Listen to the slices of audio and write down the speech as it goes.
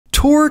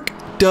Torque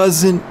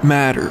doesn't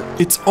matter.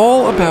 It's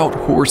all about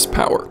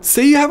horsepower.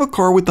 Say you have a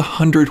car with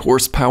 100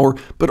 horsepower,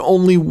 but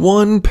only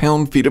 1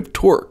 pound-feet of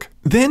torque.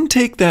 Then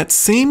take that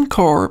same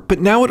car, but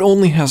now it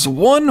only has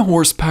 1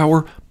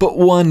 horsepower, but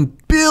 1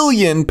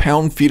 billion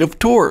pound-feet of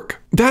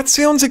torque. That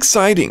sounds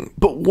exciting,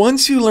 but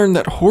once you learn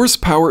that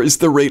horsepower is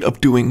the rate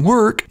of doing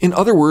work, in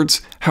other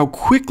words, how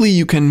quickly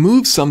you can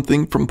move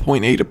something from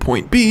point A to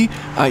point B,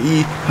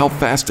 i.e. how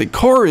fast a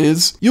car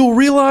is, you'll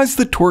realize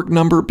the torque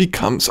number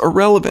becomes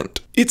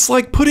irrelevant. It's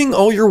like putting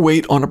all your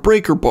weight on a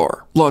breaker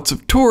bar. Lots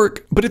of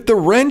torque, but if the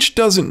wrench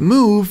doesn't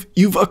move,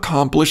 you've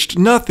accomplished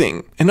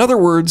nothing. In other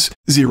words,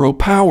 0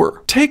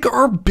 power. Take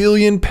our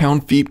billion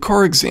pound-feet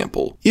car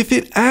example. If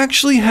it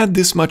actually had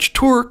this much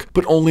torque,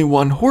 but only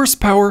 1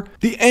 horsepower,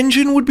 the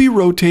engine would be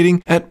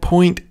rotating at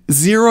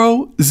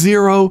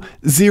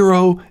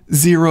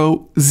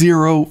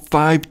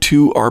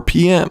 0.0000052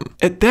 RPM.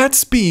 At that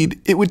speed,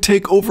 it would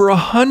take over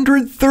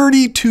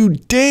 132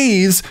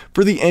 days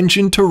for the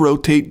engine to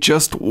rotate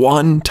just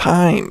 1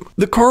 time.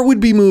 The car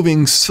would be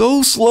moving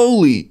so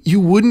slowly,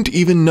 you wouldn't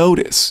even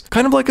notice.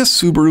 Kind of like a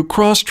Subaru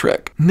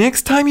Crosstrek.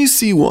 Next time you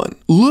see one,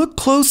 look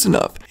close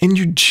enough and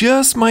you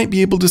just might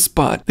be able to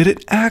spot that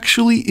it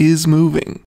actually is moving.